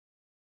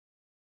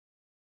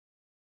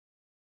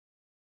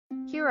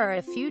Here are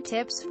a few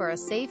tips for a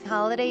safe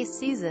holiday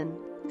season,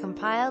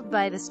 compiled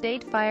by the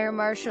State Fire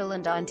Marshal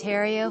and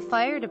Ontario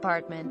Fire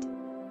Department.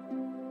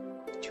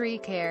 Tree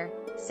care,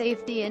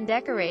 safety and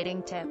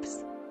decorating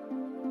tips.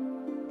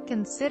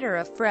 Consider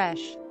a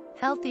fresh,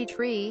 healthy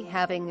tree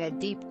having a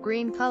deep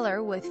green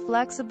color with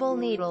flexible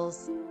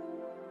needles.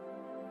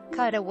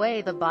 Cut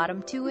away the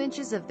bottom 2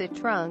 inches of the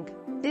trunk.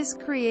 This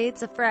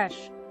creates a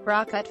fresh,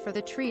 raw cut for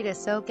the tree to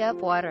soak up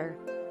water.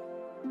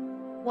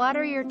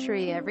 Water your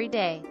tree every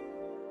day.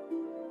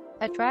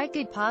 A tree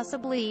could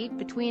possibly eat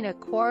between a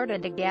quart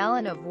and a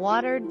gallon of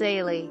water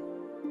daily.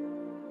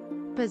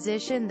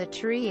 Position the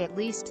tree at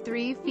least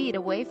 3 feet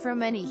away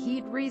from any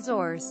heat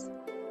resource.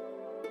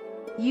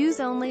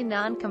 Use only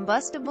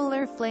non-combustible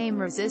or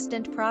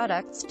flame-resistant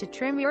products to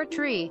trim your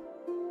tree.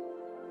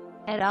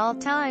 At all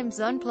times,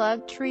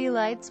 unplug tree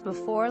lights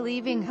before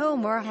leaving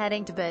home or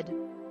heading to bed.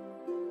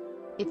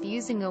 If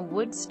using a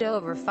wood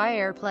stove or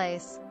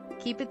fireplace,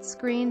 keep it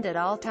screened at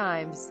all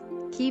times.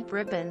 Keep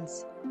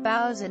ribbons,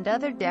 boughs and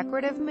other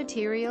decorative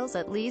materials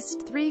at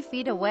least 3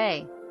 feet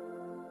away.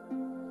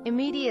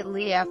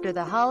 Immediately after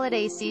the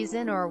holiday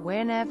season or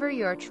whenever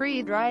your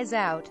tree dries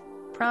out,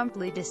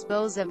 promptly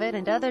dispose of it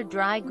and other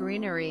dry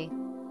greenery.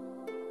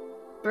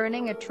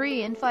 Burning a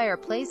tree in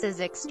fireplace is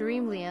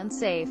extremely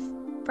unsafe.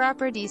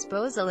 Proper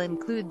disposal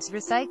includes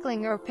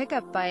recycling or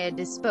pickup by a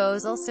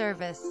disposal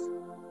service.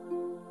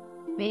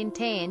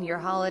 Maintain your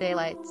holiday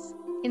lights.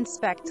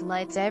 Inspect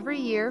lights every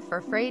year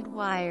for frayed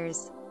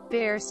wires,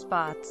 bare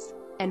spots,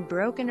 and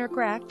broken or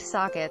cracked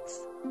sockets.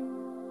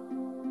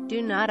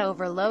 Do not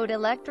overload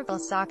electrical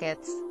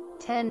sockets.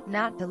 Tend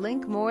not to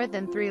link more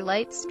than 3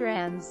 light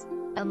strands,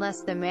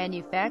 unless the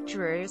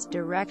manufacturer's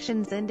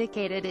directions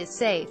indicate it is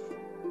safe.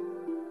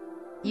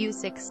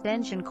 Use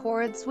extension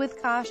cords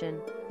with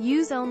caution.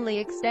 Use only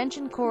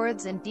extension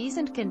cords in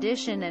decent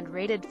condition and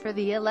rated for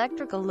the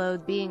electrical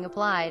load being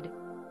applied.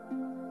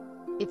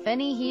 If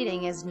any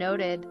heating is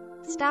noted,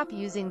 stop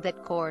using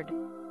that cord.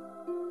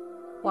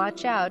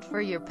 Watch out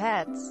for your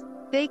pets.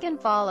 They can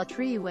fall a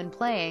tree when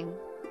playing.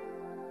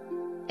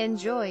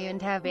 Enjoy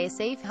and have a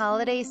safe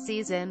holiday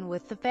season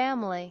with the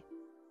family.